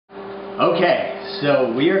Okay,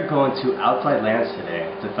 so we are going to Outside Lands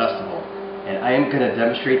today. It's a festival, and I am going to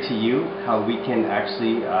demonstrate to you how we can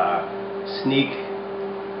actually sneak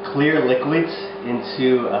clear liquids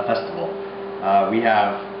into a festival. We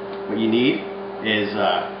have, what you need is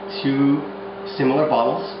two similar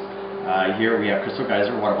bottles. Here we have Crystal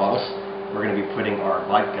Geyser water bottles. We're going to be putting our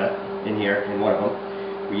vodka in here, in one of them.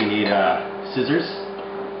 You need scissors,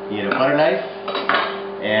 you need a butter knife,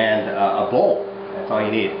 and a bowl. That's all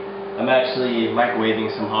you need. I'm actually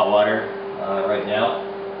microwaving some hot water right now,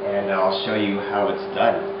 and I'll show you how it's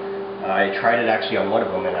done. I tried it actually on one of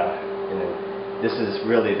them, and this is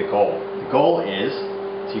really the goal. The goal is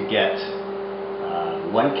to get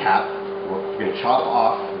one cap. We're going to chop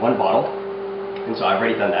off one bottle, and so I've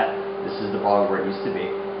already done that. This is the bottle where it used to be.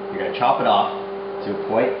 You're going to chop it off to a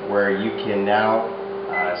point where you can now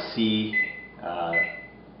see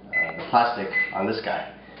the plastic on this guy.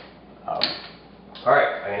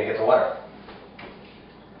 Alright, I'm going to get the water.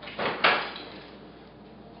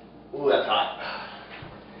 Ooh, that's hot.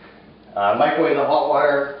 Microwave the hot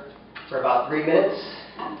water for about 3 minutes.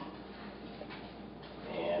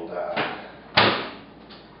 And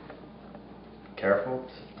careful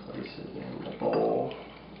to place it in the bowl.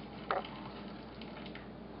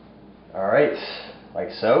 Alright,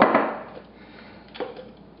 like so.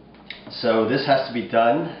 So this has to be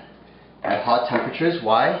done at hot temperatures.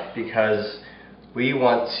 Why? Because we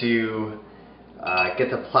want to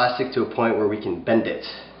get the plastic to a point where we can bend it,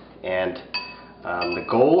 and the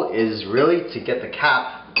goal is really to get the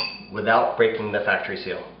cap without breaking the factory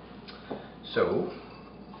seal. So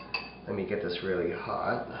let me get this really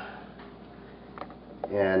hot,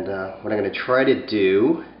 and what I'm going to try to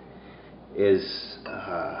do is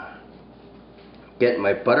get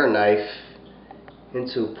my butter knife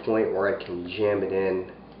into a point where I can jam it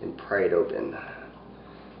in and pry it open.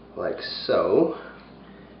 Like so.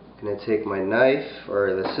 I'm going to take my knife,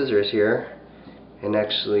 or the scissors here, and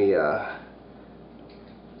actually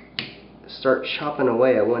start chopping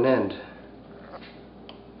away at one end.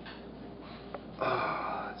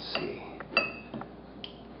 Let's see.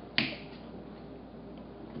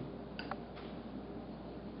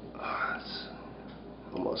 It's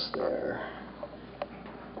almost there.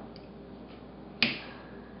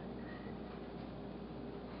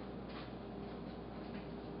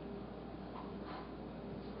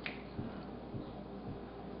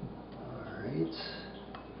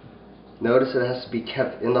 Notice it has to be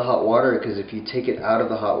kept in the hot water, because if you take it out of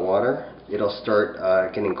the hot water, it'll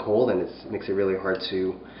start getting cold, and it makes it really hard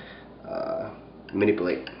to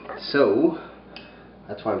manipulate. So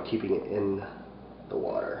that's why I'm keeping it in the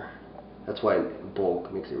water. That's why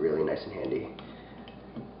bulk makes it really nice and handy.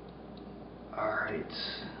 Alright.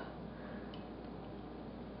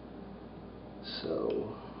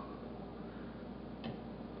 So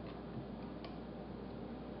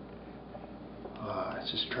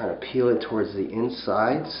just trying to peel it towards the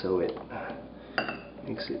inside so it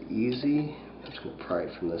makes it easy. I'm just going to pry it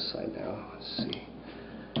from this side now. Let's see.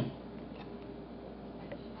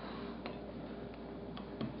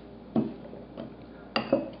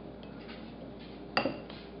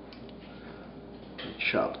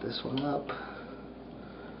 Chop this one up.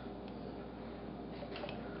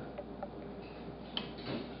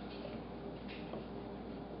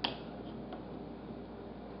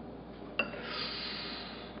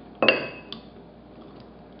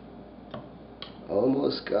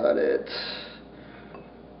 Almost got it.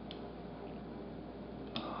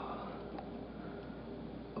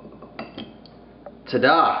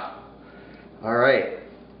 Ta-da! Alright,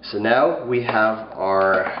 so now we have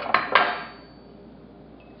our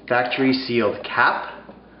factory sealed cap,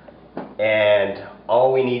 and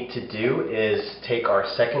all we need to do is take our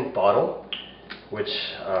second bottle, which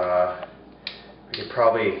we could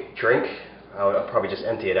probably drink. I'll probably just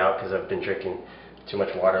empty it out because I've been drinking too much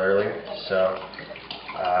water earlier. So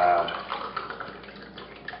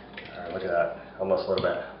look at that, almost a little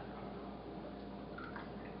bit.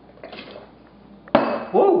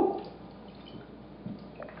 Woo!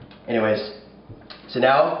 Anyways, so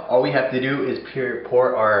now all we have to do is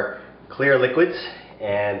pour our clear liquids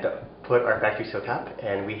and put our factory seal cap,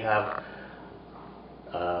 and we have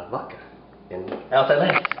vodka in Outside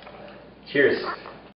Lands. Cheers.